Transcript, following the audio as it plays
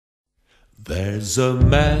There's a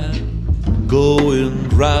man going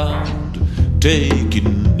round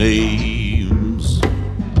taking names.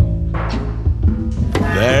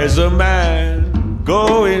 There's a man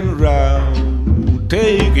going round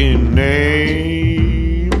taking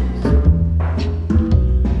names.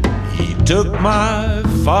 He took my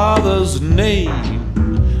father's name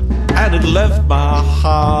and it left my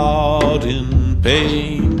heart in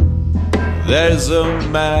pain. There's a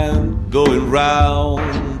man going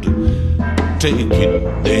round taking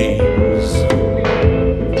names.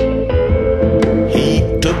 He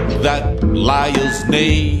took that liar's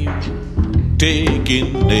name,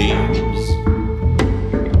 taking names.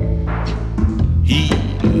 He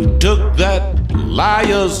took that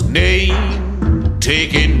liar's name,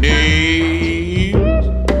 taking names.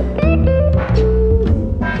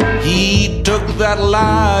 He took that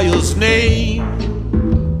liar's name.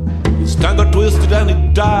 His tongue got twisted and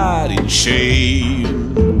he died in shame.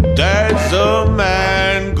 There's a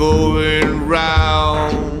man going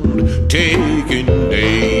round taking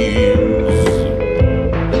names.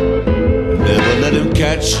 Never let him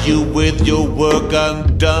catch you with your work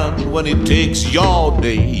undone when he takes your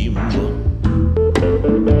name.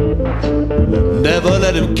 Never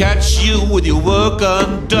let him catch you with your work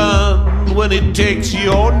undone when he takes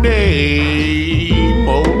your name,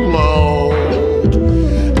 oh Lord.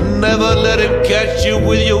 Never let him catch you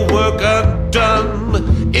with your work undone.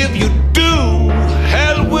 If you do,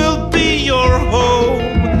 hell will be your home.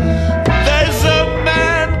 There's a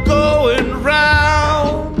man going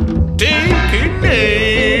round taking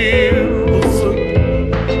names.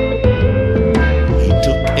 He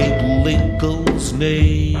took Abe Lincoln's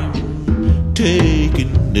name,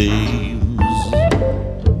 taking names.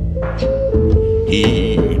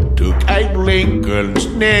 He took Abe Lincoln's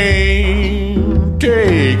name,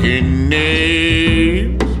 taking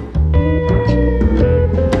names.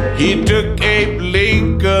 He took Abe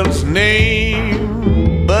Lincoln's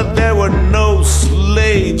name, but there were no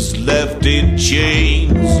slaves left in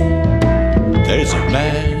chains. There's a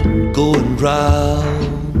man going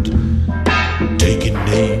round taking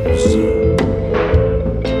names.